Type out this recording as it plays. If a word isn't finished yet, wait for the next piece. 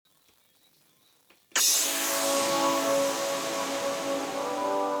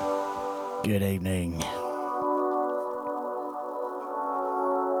Good evening.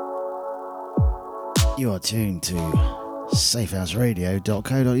 You are tuned to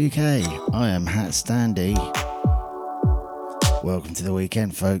safehouseradio.co.uk. I am HatStandy. Welcome to the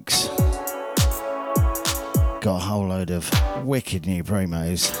weekend, folks. Got a whole load of wicked new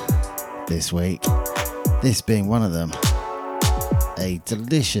promos this week. This being one of them. A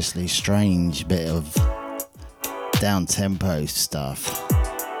deliciously strange bit of down-tempo stuff.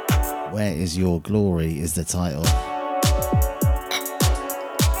 Where is Your Glory is the title.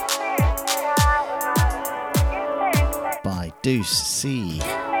 By DoosC.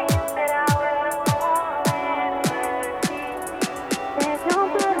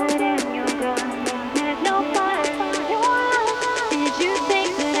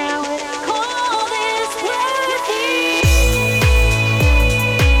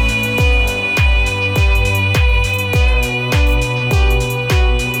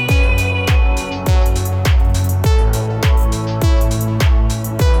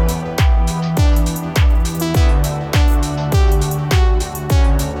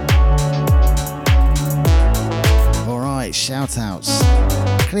 Shout-outs.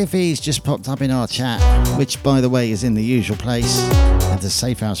 Cliffy's just popped up in our chat, which by the way is in the usual place at the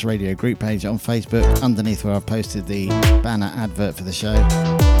Safehouse Radio group page on Facebook, underneath where I posted the banner advert for the show.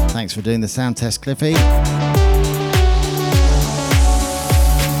 Thanks for doing the sound test, Cliffy.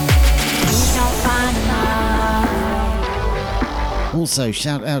 Also,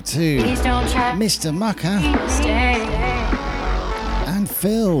 shout out to Mr. Mucker and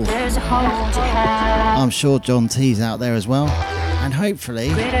Phil. I'm sure John T's out there as well. And hopefully,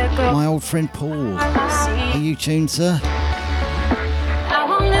 my old friend Paul. Are you tuned, sir?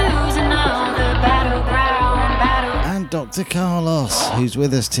 And Dr. Carlos, who's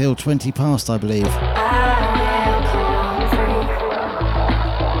with us till 20 past, I believe. I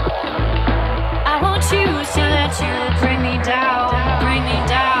want you to let you bring me down, bring me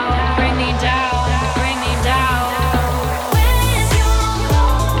down, bring me down, bring me down.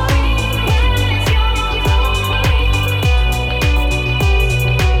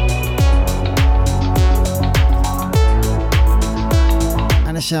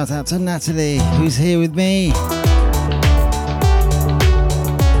 Shout out to Natalie, who's here with me.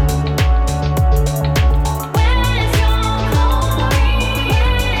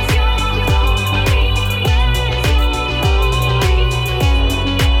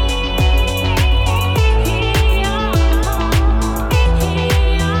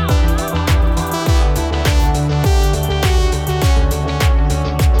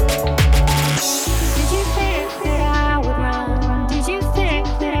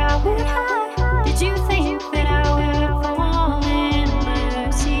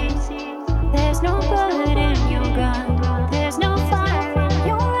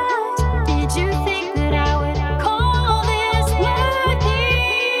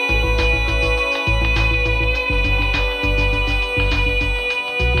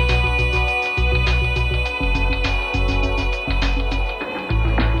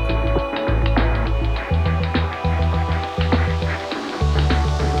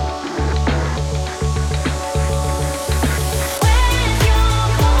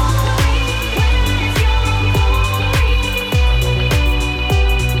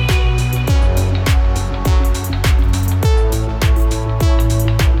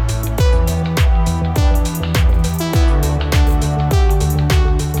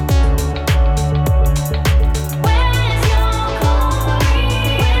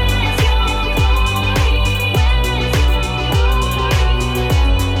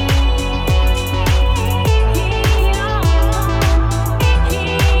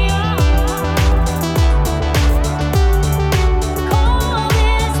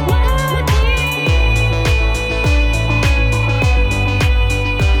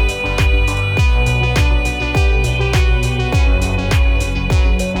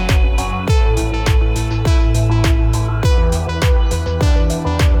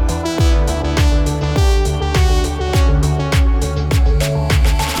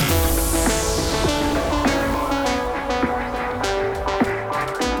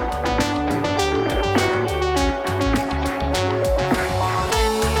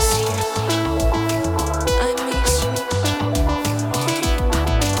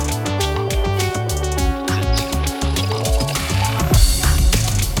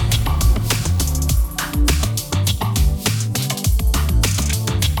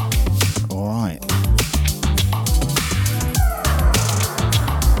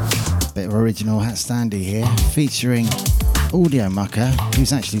 Original HatStandy here, featuring Audiomucker,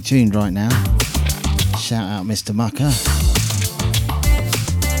 who's actually tuned right now. Shout out Mr. Mucker.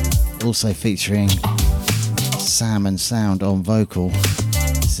 also featuring SamandSound on vocal.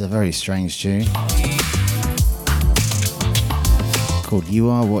 This is a very strange tune called You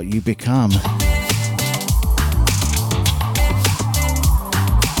Are What You Become.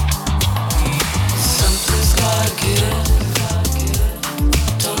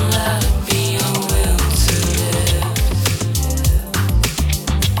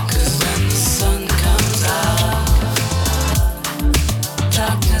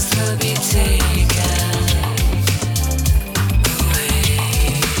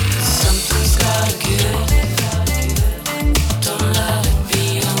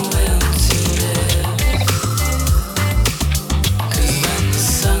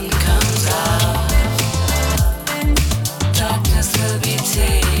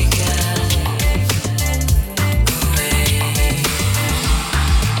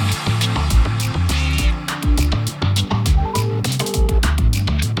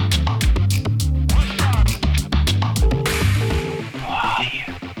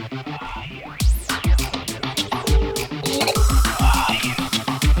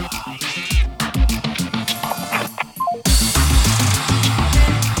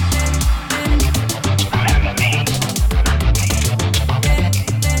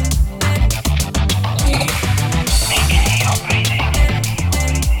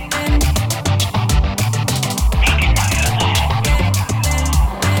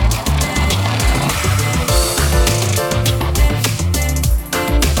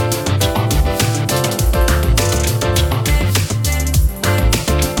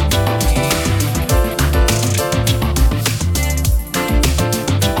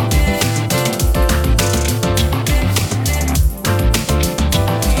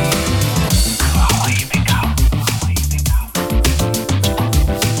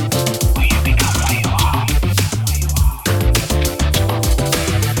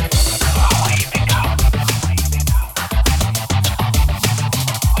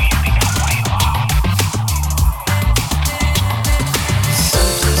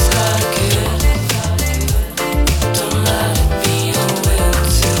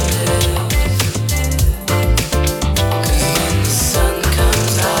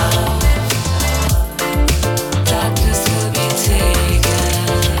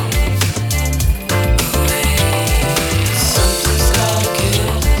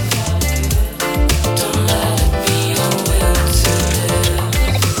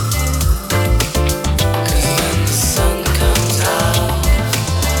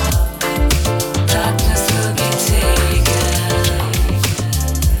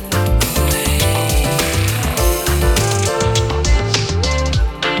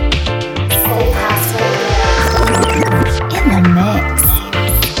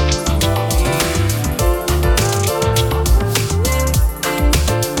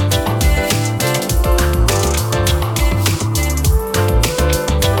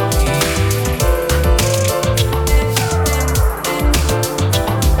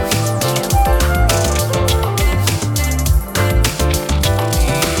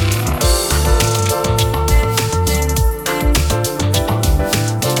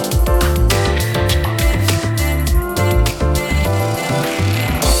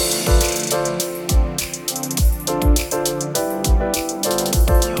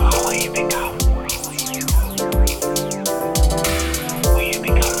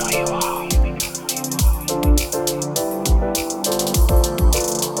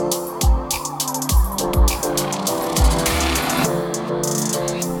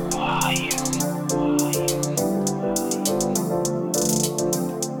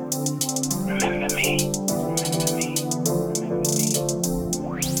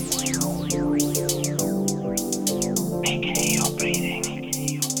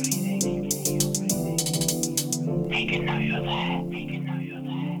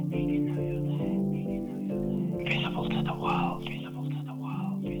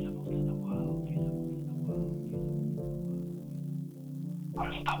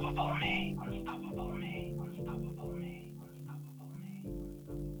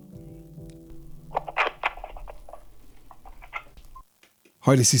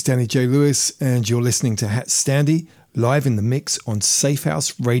 Hi, this is Danny J. Lewis, and you're listening to HatStandy live in the mix on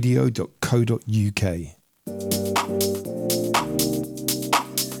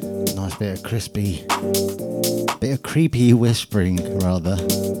safehouseradio.co.uk. Nice bit of crispy, bit of creepy whispering, rather.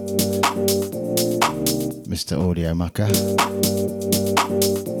 Mr. Audiomucker.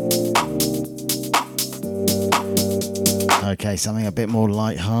 Okay, something a bit more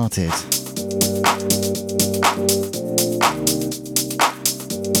light-hearted.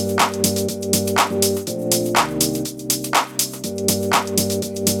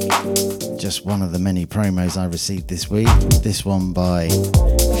 just one of the many promos I received this week. This one by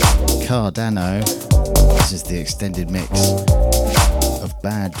Kardano. This is the extended mix of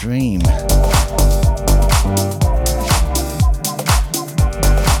Bad Dream.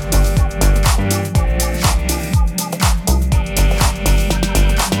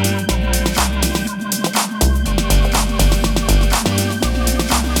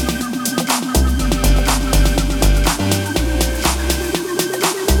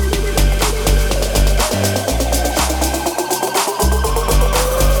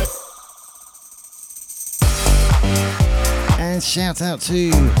 Shout out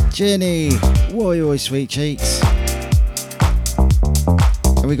to Jenny, oi sweet cheeks.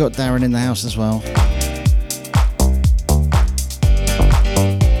 And we got Darren in the house as well.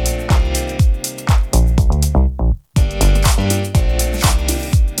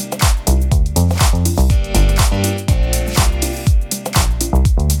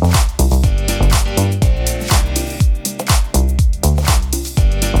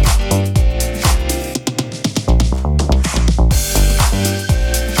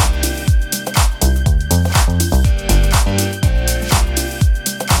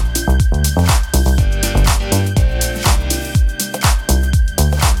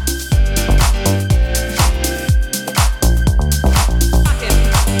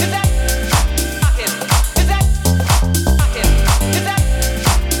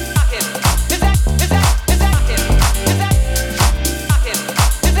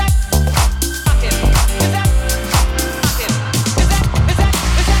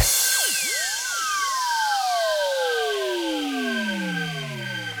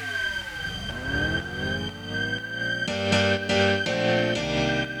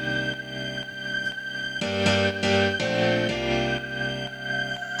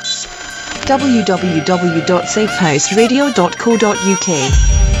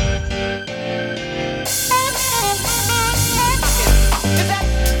 www.safehouseradio.co.uk.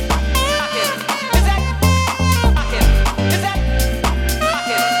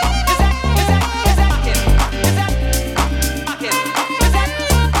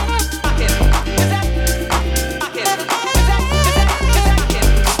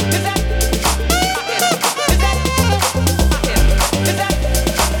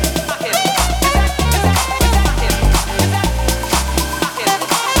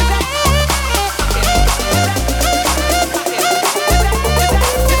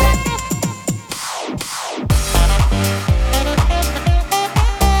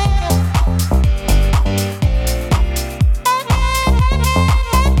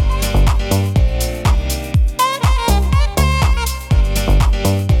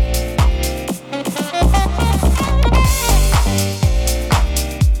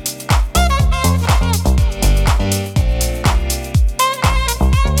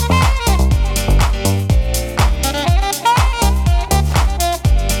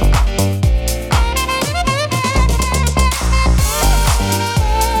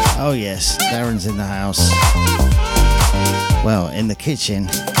 Kitchen,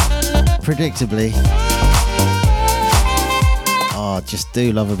 predictably. Oh, just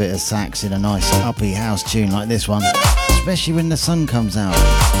do love a bit of sax in a nice uppy house tune like this one, especially when the sun comes out.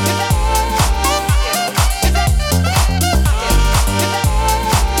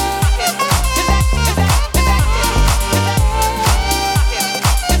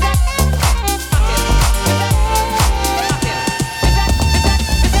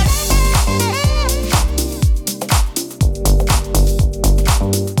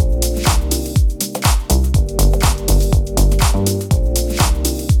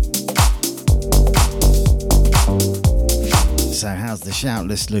 Shout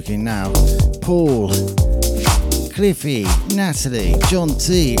list looking now. Paul, Cliffy, Natalie, John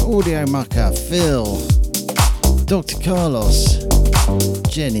T, Audiomucker, Phil, Dr. Carlos,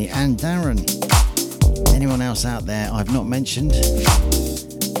 Jenny and Darren. Anyone else out there I've not mentioned,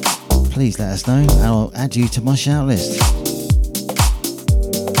 please let us know and I'll add you to my shout list.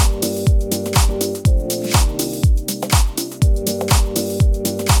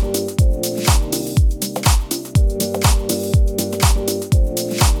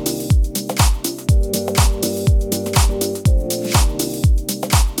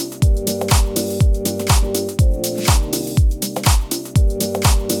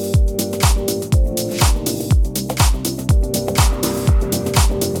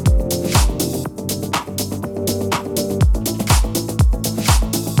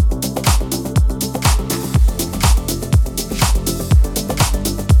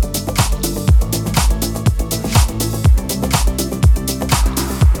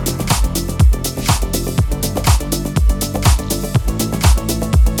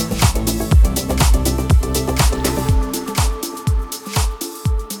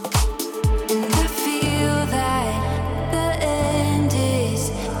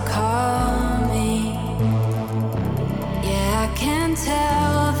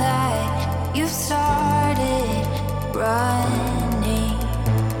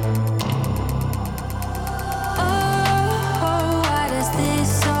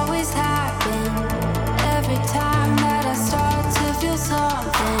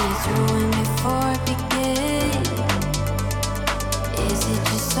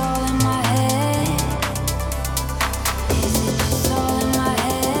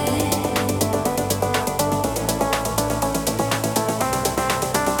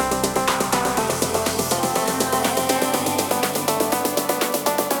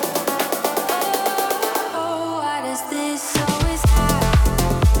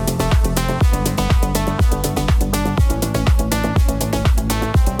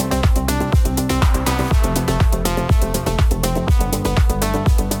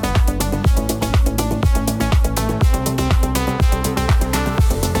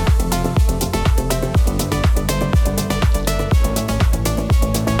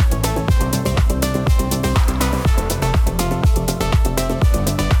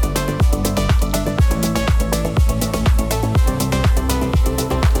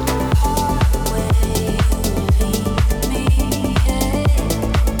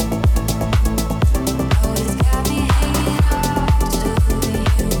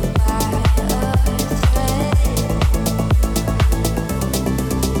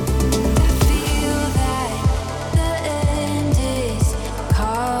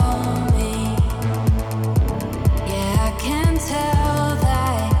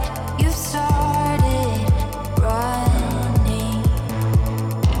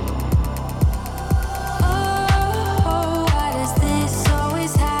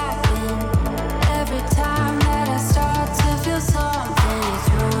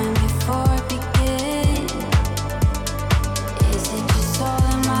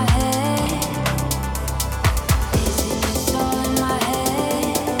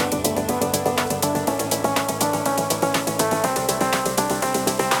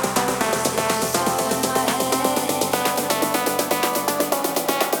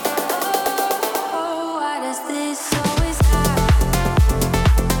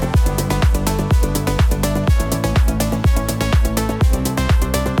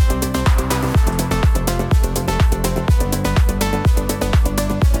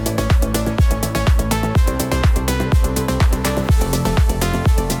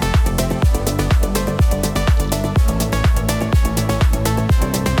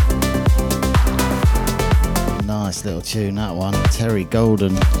 tune, that one. Terry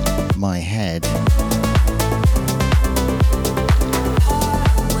Golden, My Head.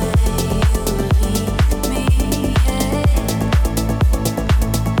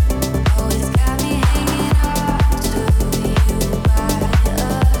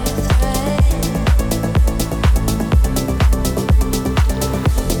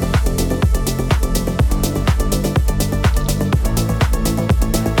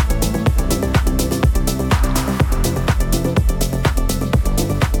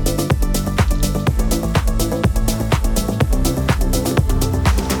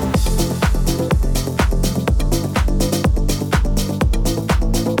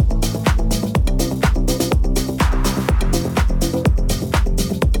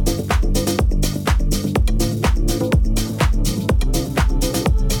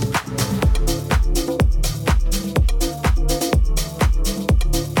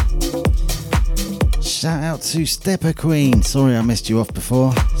 To Stepper Queen, sorry I missed you off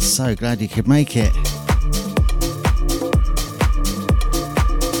before, so glad you could make it.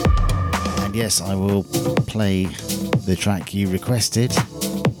 And yes, I will play the track you requested.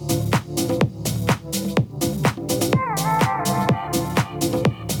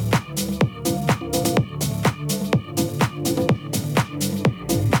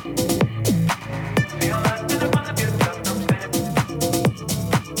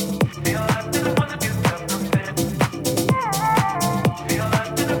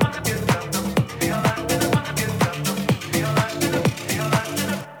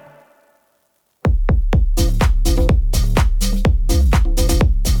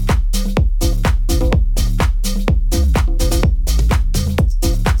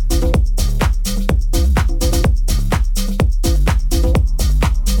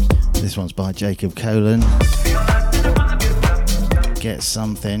 Jacob Colon, Get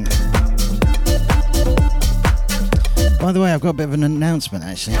Something. By the way, I've got a bit of an announcement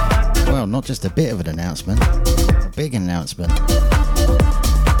actually. Well, not just a bit of an announcement, a big announcement.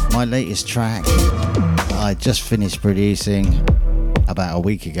 My latest track, I just finished producing about a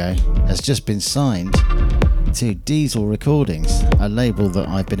week ago, has just been signed to Diesel Recordings, a label that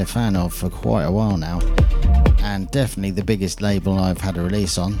I've been a fan of for quite a while now. And definitely the biggest label I've had a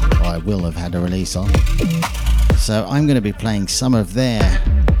release on, or I will have had a release on. So I'm going to be playing some of their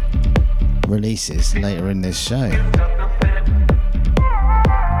releases later in this show.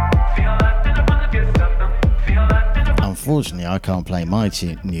 Unfortunately, I can't play my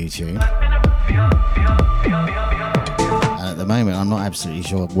new tune. And at the moment, I'm not absolutely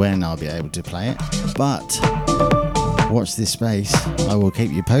sure when I'll be able to play it. But watch this space. I will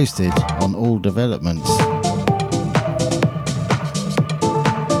keep you posted on all developments.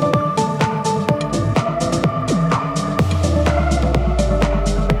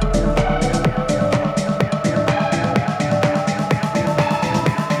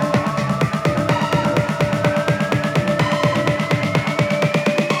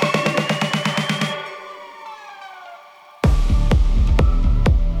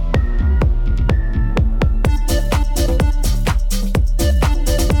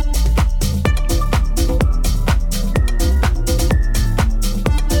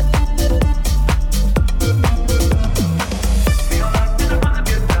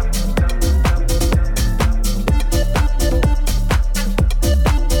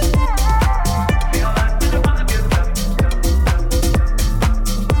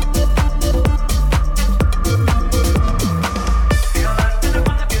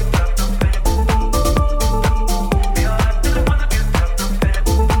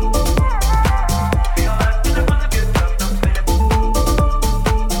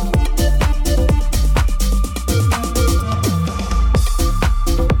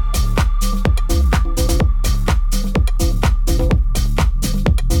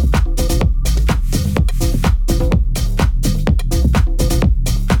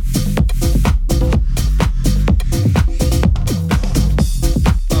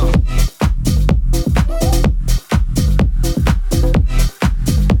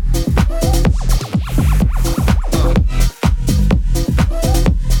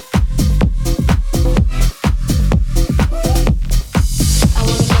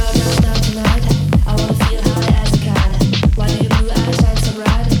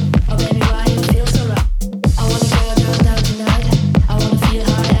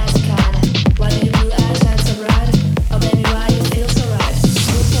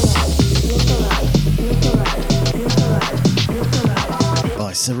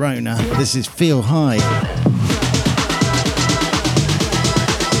 Sirona. This is Feel High.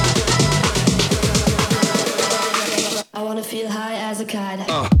 I wanna feel high as a kite.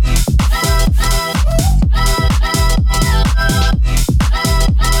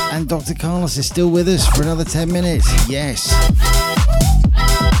 And Dr. Carlos is still with us for another 10 minutes. Yes.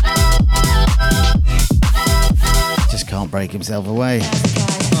 Just can't break himself away.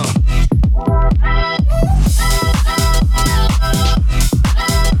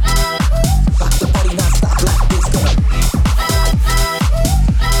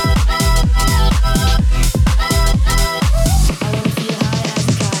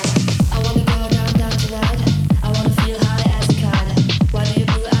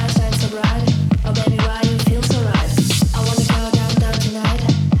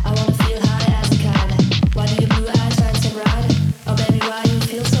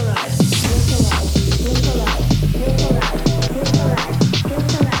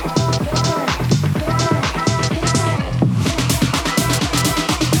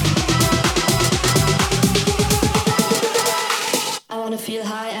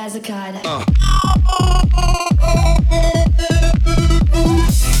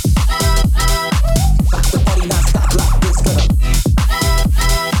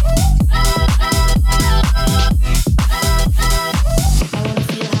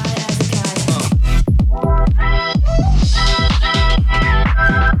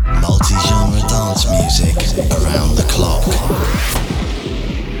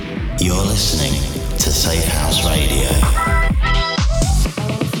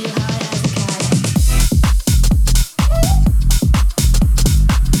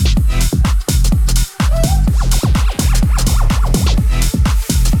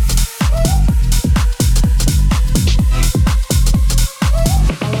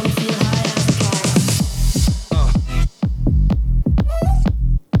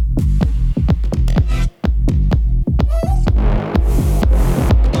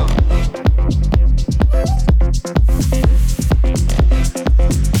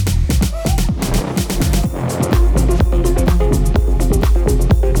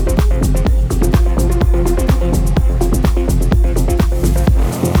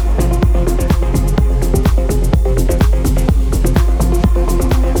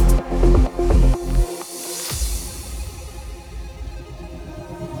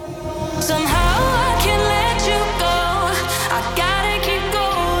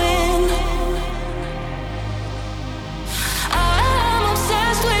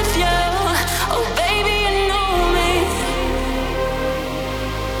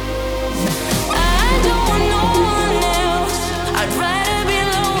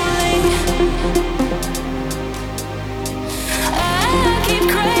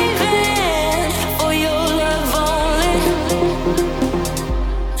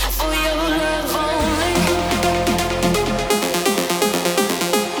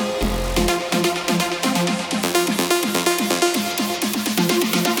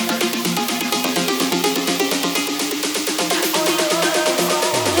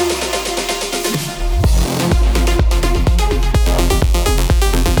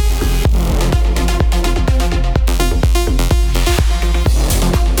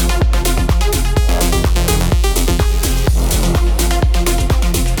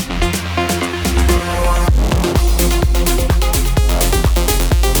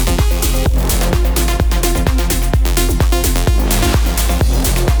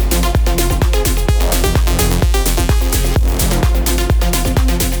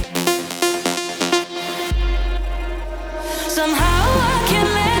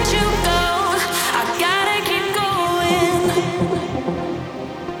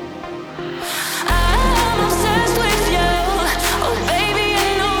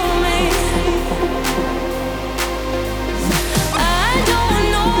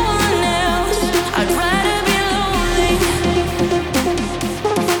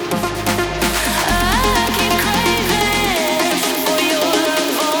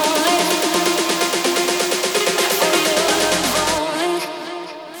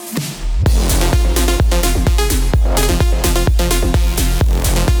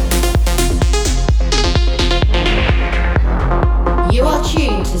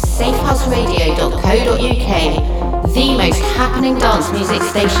 safehouseradio.co.uk, the most happening dance music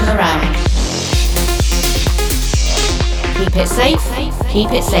station around. Keep it safe,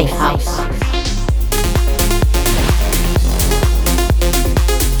 keep it Safehouse.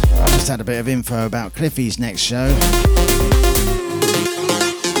 Just had a bit of info about Cliffy's next show.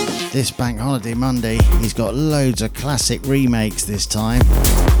 This Bank Holiday Monday, he's got loads of classic remakes this time.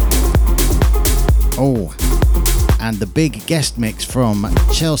 Oh, and the big guest mix from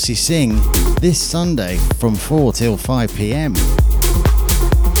Chelsea Singh this Sunday from 4 till 5 p.m.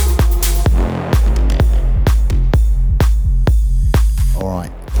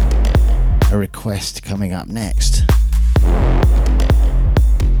 Alright, a request coming up next.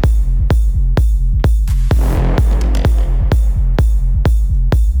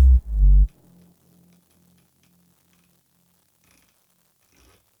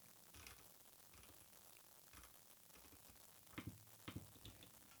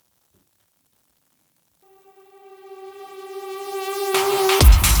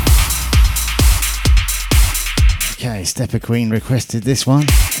 Stepper Queen requested this one,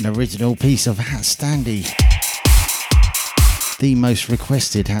 an original piece of HatStandy. The most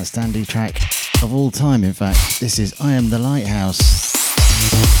requested HatStandy track of all time, in fact. This is I Am the Lighthouse.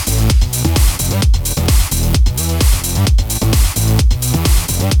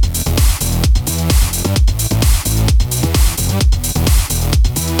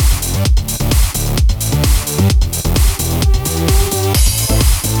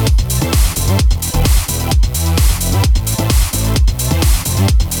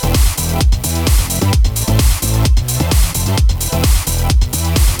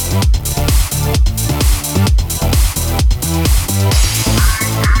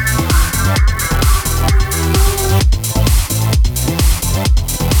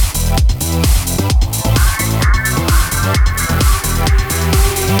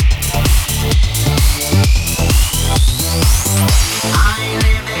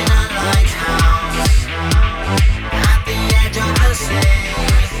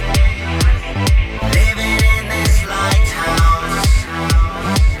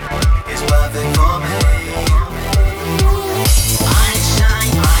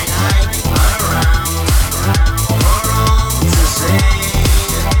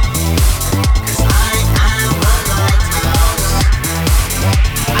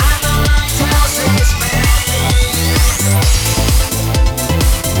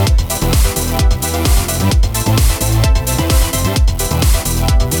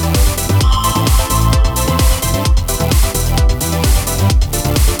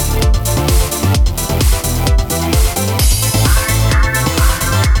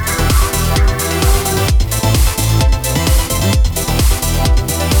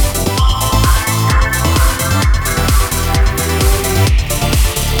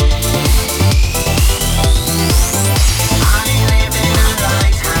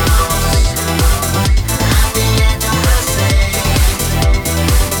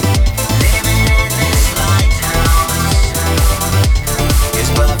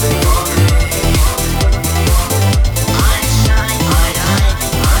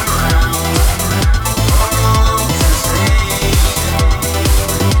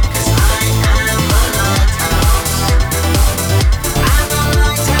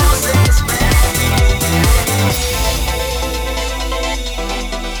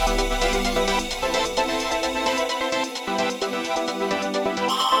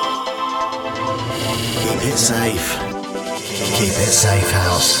 safe. Keep it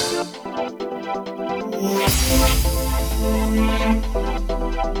Safehouse.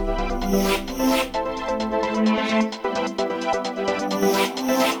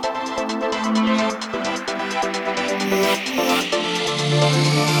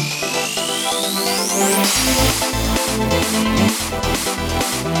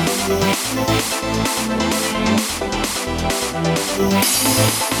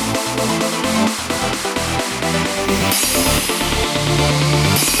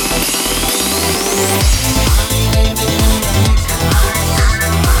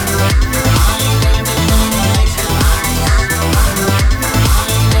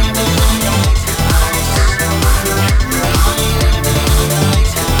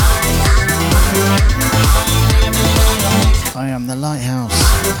 I am the Lighthouse,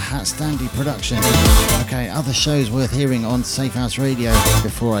 a HatStandy production. Okay, other shows worth hearing on Safehouse Radio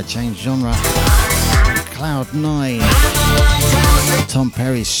before I change genre. Cloud 9, Tom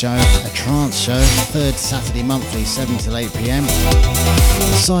Perry's show, a trance show, third Saturday monthly, 7 till 8 p.m.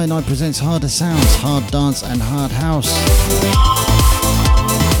 Cyanide presents Harder Sounds, Hard Dance and Hard House.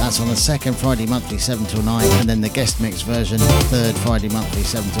 That's on the second Friday monthly, 7 till 9, and then the guest mix version, third Friday monthly,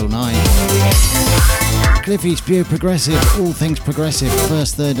 7 till 9. Cliffy's Pure Progressive, all things progressive,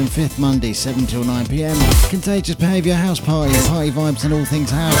 first, third and fifth Monday, 7 till 9 p.m. Contagious Behaviour House Party, party vibes and all things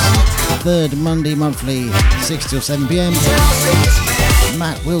house, third Monday monthly, 6 till 7 p.m.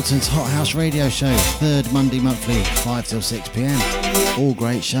 Matt Wilton's Hot House Radio Show, third Monday monthly, 5 till 6 p.m. All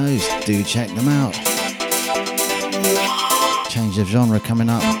great shows, do check them out. Change of genre coming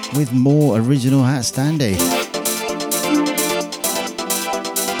up with more original HatStandy.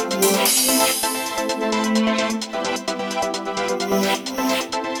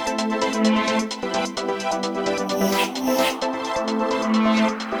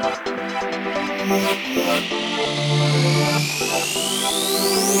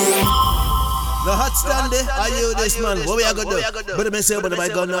 The HatStandy, are you this man? What we are gonna do? But me say, but my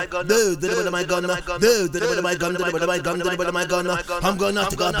gun, do my gun, do my gun, I'm gonna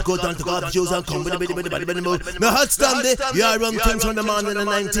to go down to go shoes and come with the mood. The HatStandy, you are run things from the man in the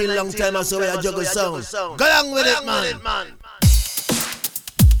 19 long time, I saw we are juggle sound. Go along with it, man.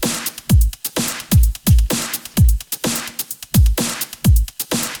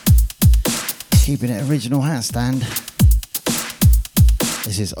 keeping it original hat stand.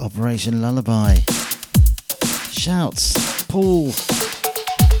 This is Operation Lullaby. Shouts, Paul,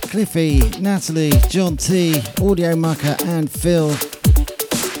 Cliffy, Natalie, John T, Audiomucker and Phil,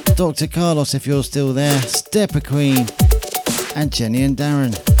 Dr. Carlos if you're still there, Stepper Queen and Jenny and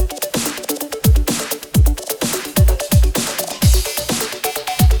Darren.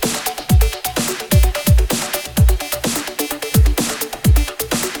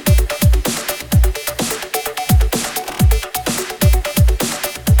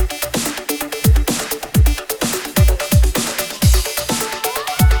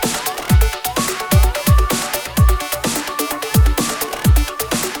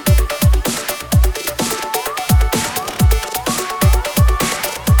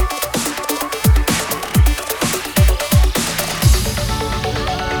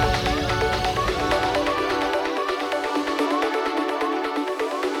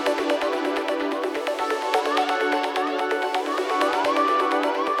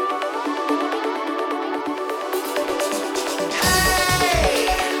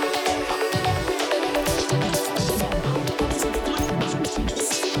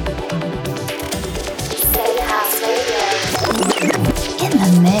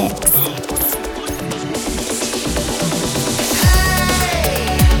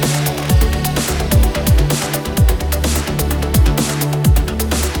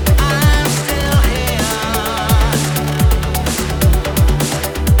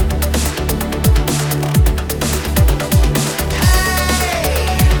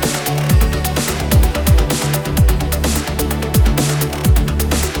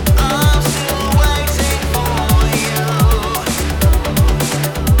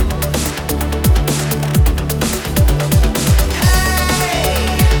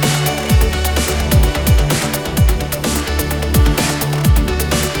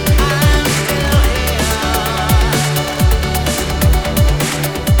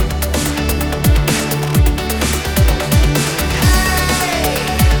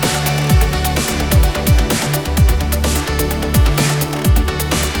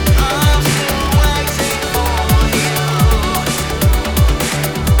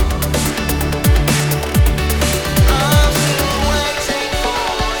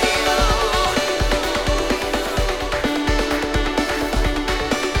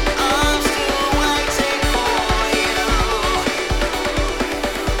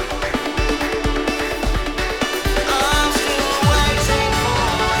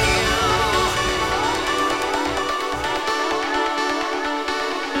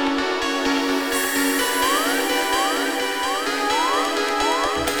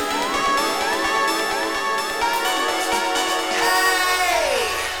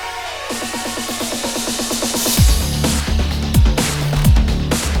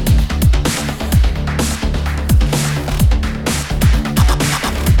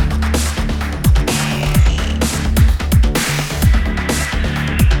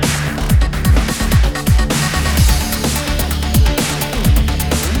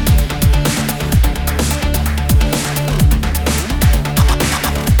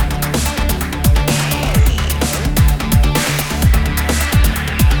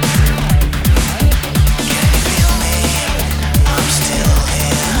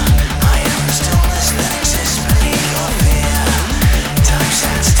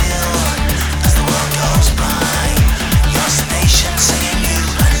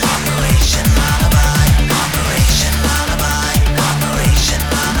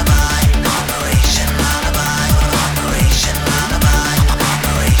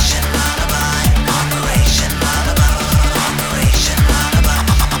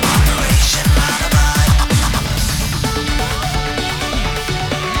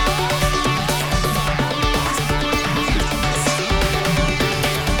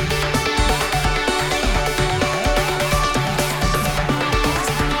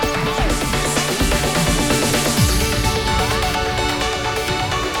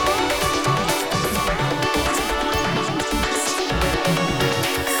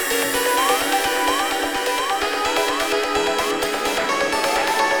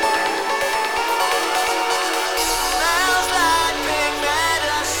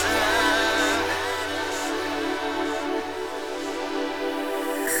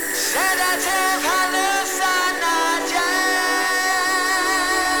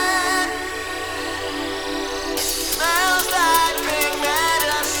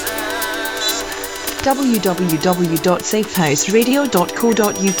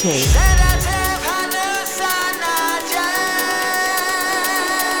 www.safehouseradio.co.uk.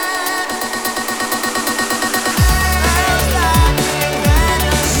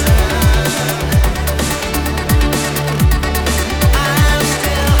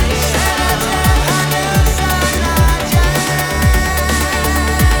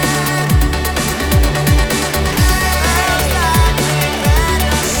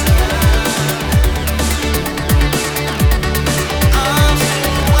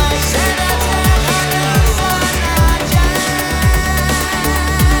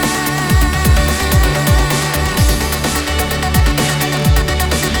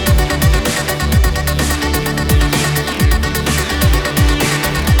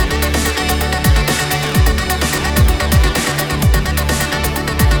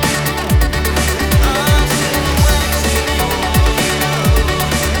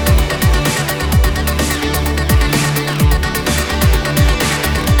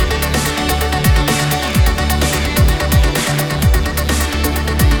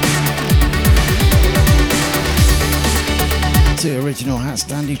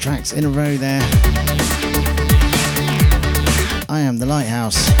 many tracks in a row there. I Am the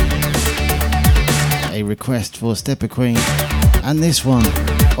Lighthouse, a request for Stepper Queen, and this one,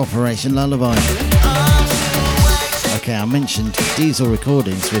 Operation Lullaby. Okay, I mentioned Diesel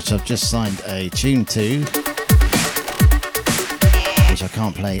Recordings, which I've just signed a tune to, which I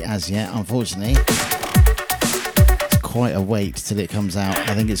can't play as yet, unfortunately. It's quite a wait till it comes out.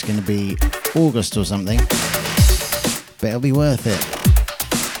 I think it's going to be August or something, but it'll be worth it.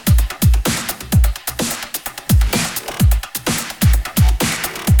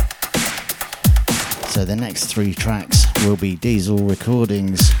 So the next 3 tracks will be Diesel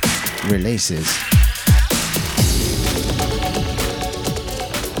Recordings releases.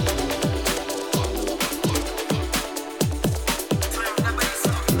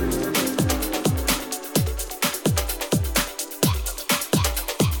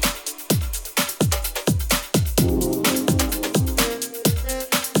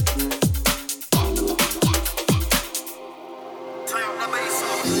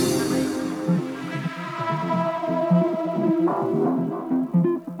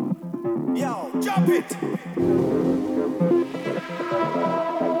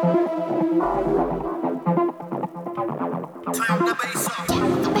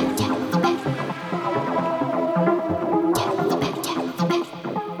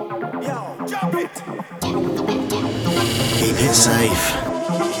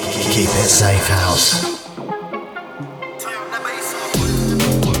 Safehouse.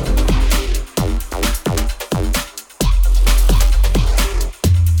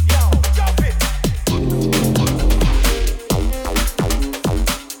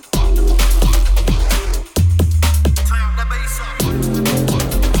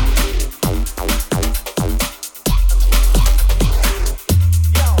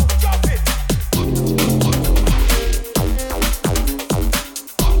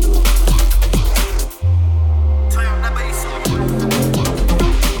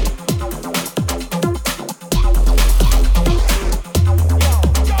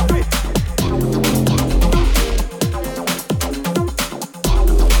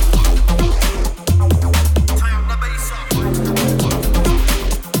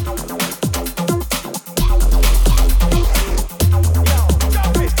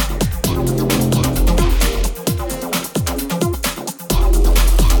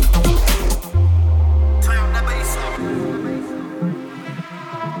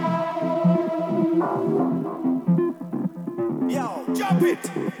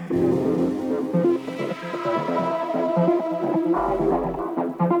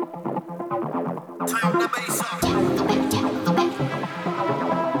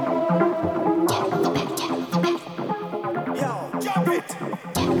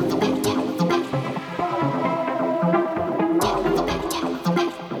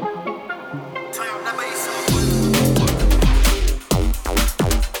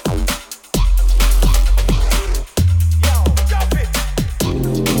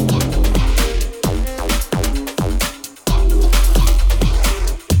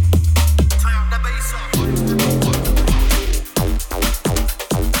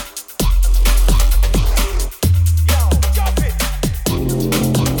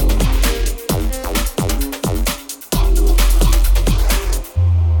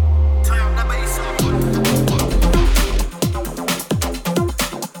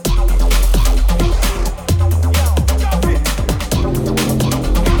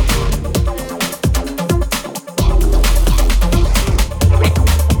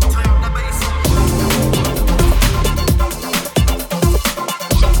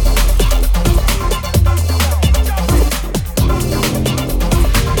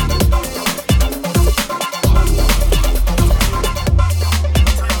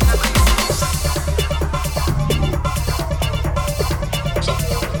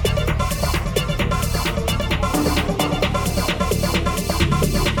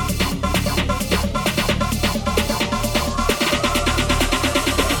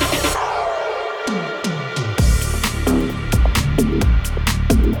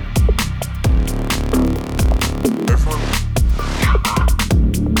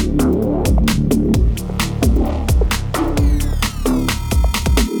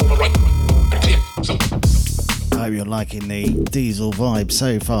 Liking the Diesel vibe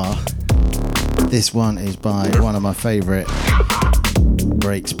so far. This one is by one of my favourite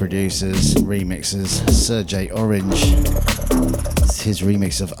breaks producers, remixers, Sergei Orange. It's his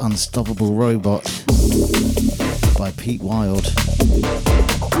remix of Unstoppable Robot by Pete Wild.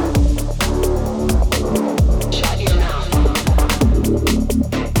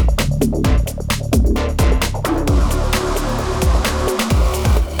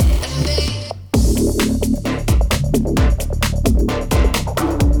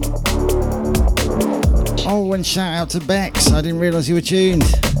 Oh, and shout out to Bex. I didn't realise you were tuned.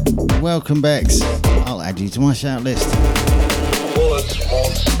 Welcome, Bex. I'll add you to my shout list. Bullets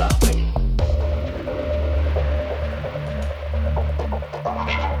won't stop him.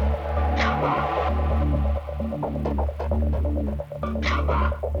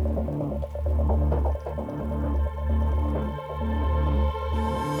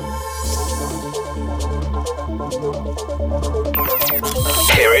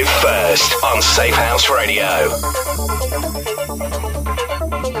 Hear it first on Safehouse Radio.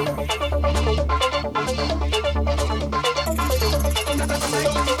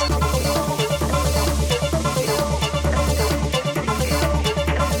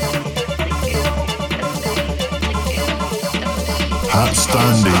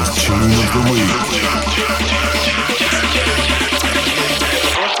 HatStandy's Tune of the Week.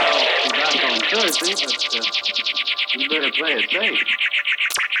 You better play it safe.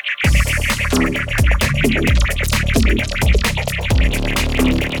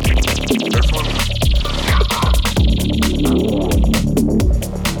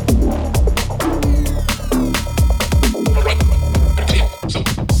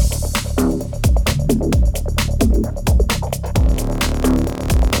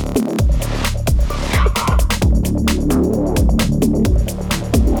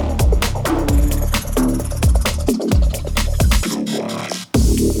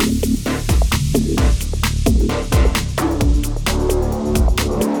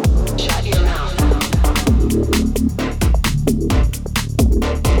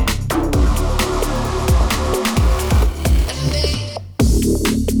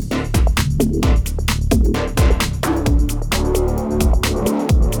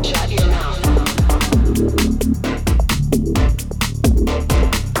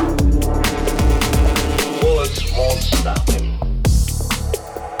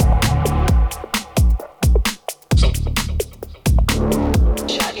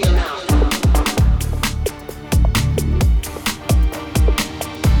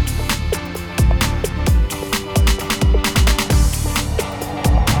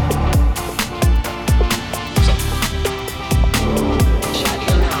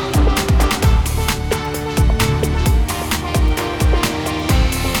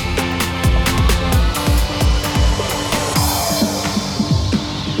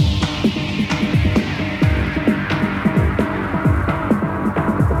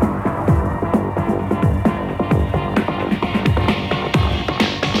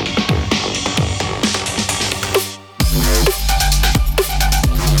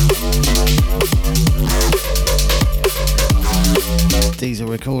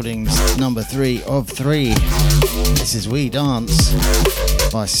 Recordings number 3 of 3. This is We Dance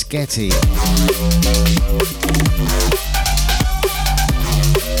by Sketi.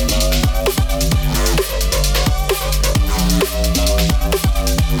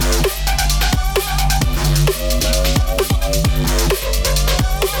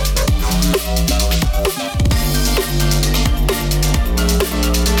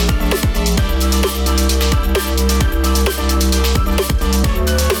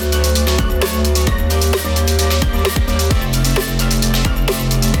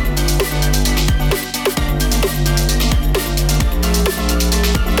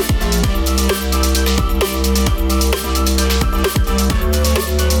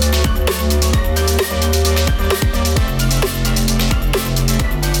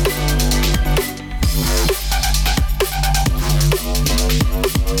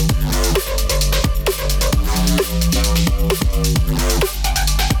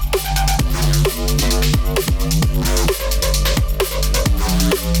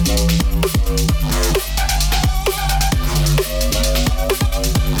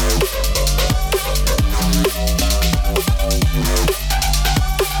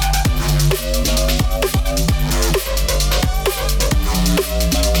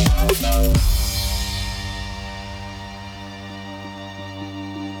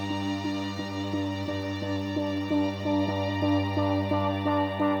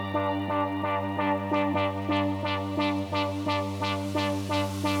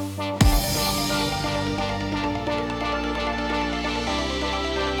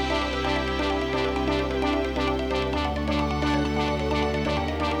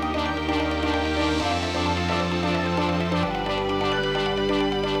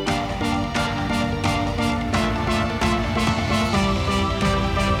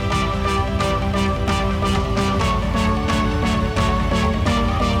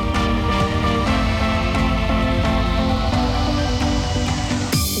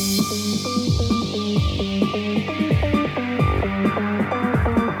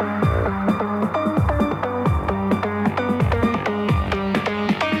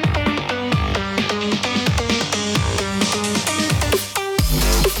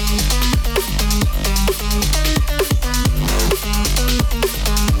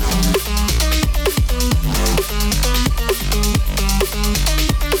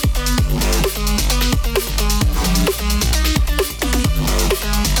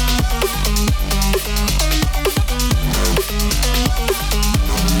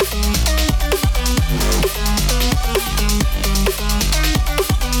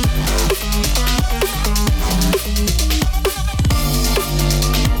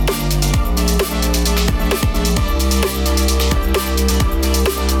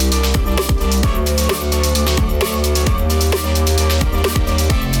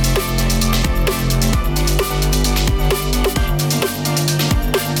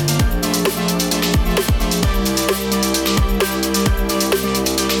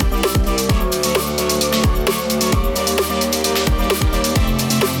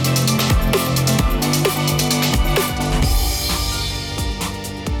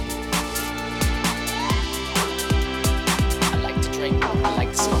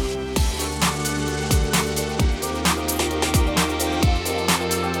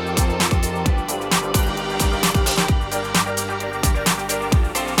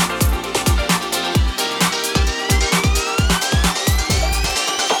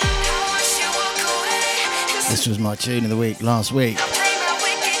 This was my tune of the week last week.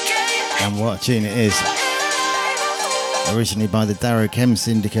 And what a tune it is. Originally by the Darrow Chem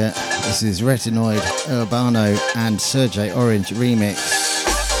Syndicate. This is Retinoid, Urbano and Sergei Orange remix.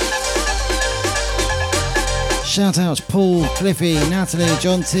 Shout outs Paul, Cliffy, Natalie,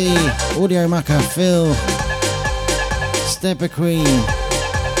 John T, Audiomucker, Phil, Stepper Queen,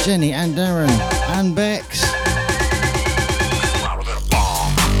 Jenny and Darren and Bex.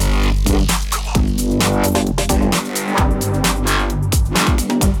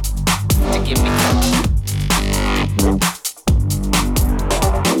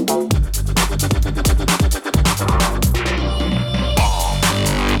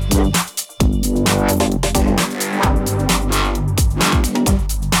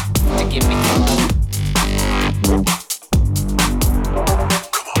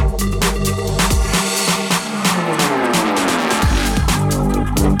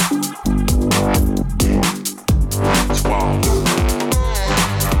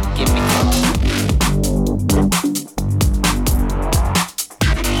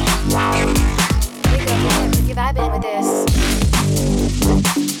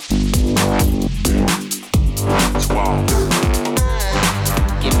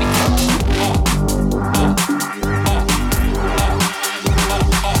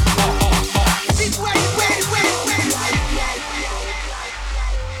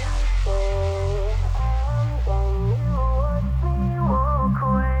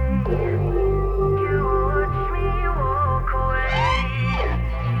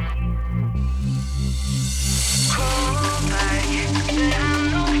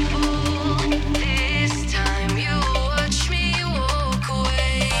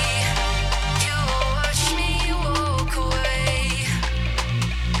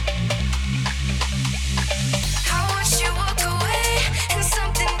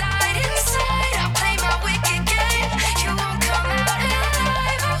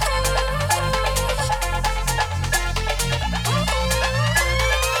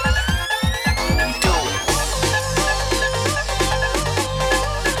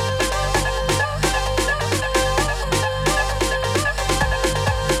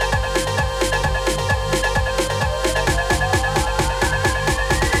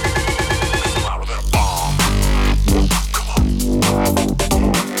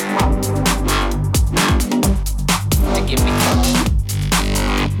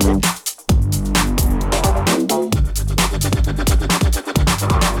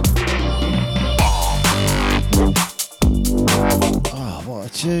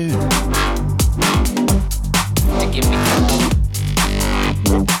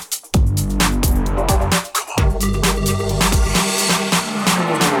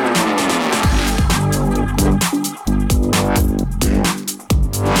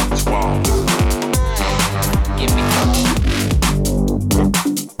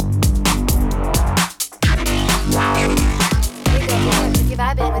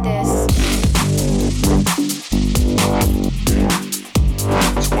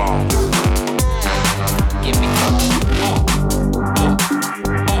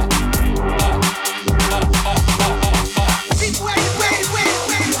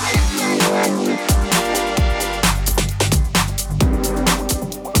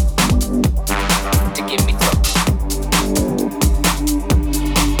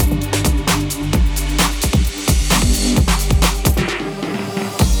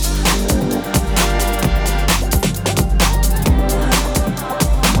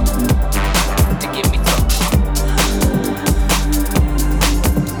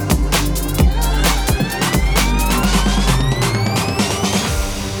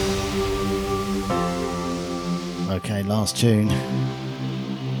 Tune.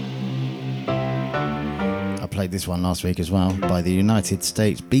 I played this one last week as well by the United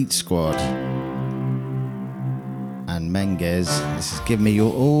States Beat Squad and Menges. This is Give Me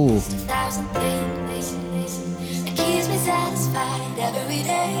Your All. It keeps me satisfied every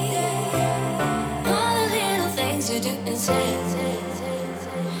day. All the little things you do and say.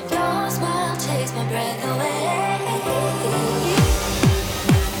 Your smile takes my breath away.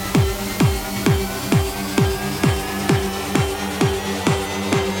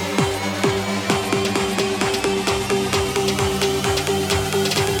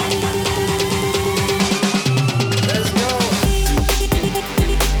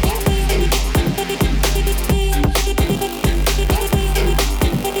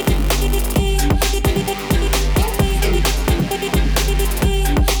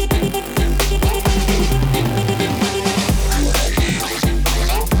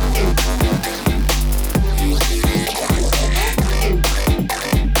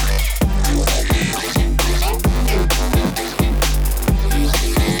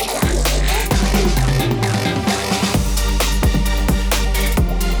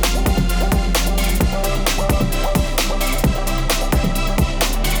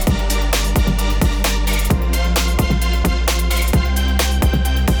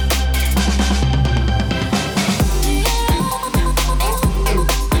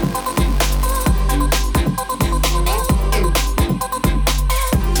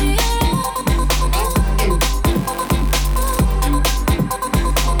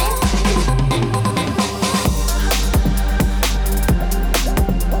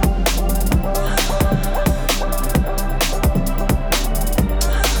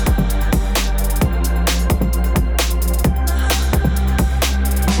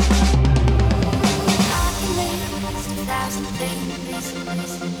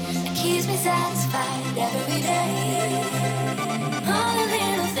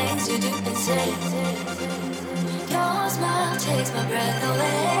 insane. Your smile takes my breath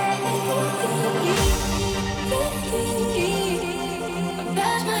away. I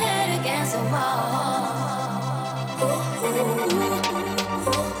bash my head against the wall.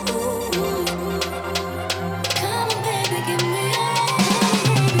 Come on, baby, give me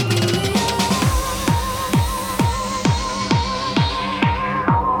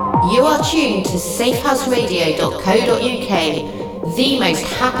You are tuned to safehouseradio.co.uk, the most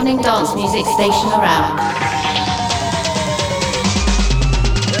happening dance music station around.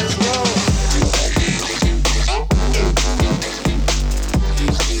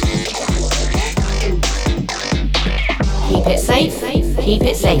 Keep it safe, keep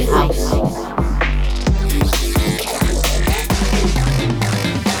it safe house.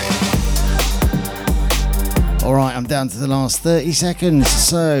 Alright, I'm down to the last 30 seconds,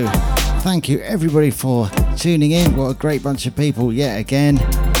 so thank you everybody for tuning in. What a great bunch of people yet again.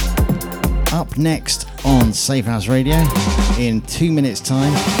 Up next on Safehouse Radio, in 2 minutes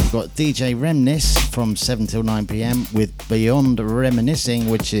time, we've got DJ Reminisce from 7 till 9 PM with Beyond Reminiscing,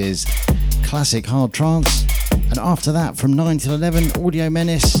 which is classic hard trance. And after that, from 9 till 11, Audio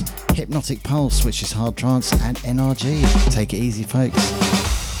Menace, Hypnotic Pulse, which is hard trance, and NRG. Take it easy,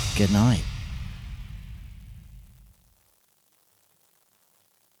 folks. Good night.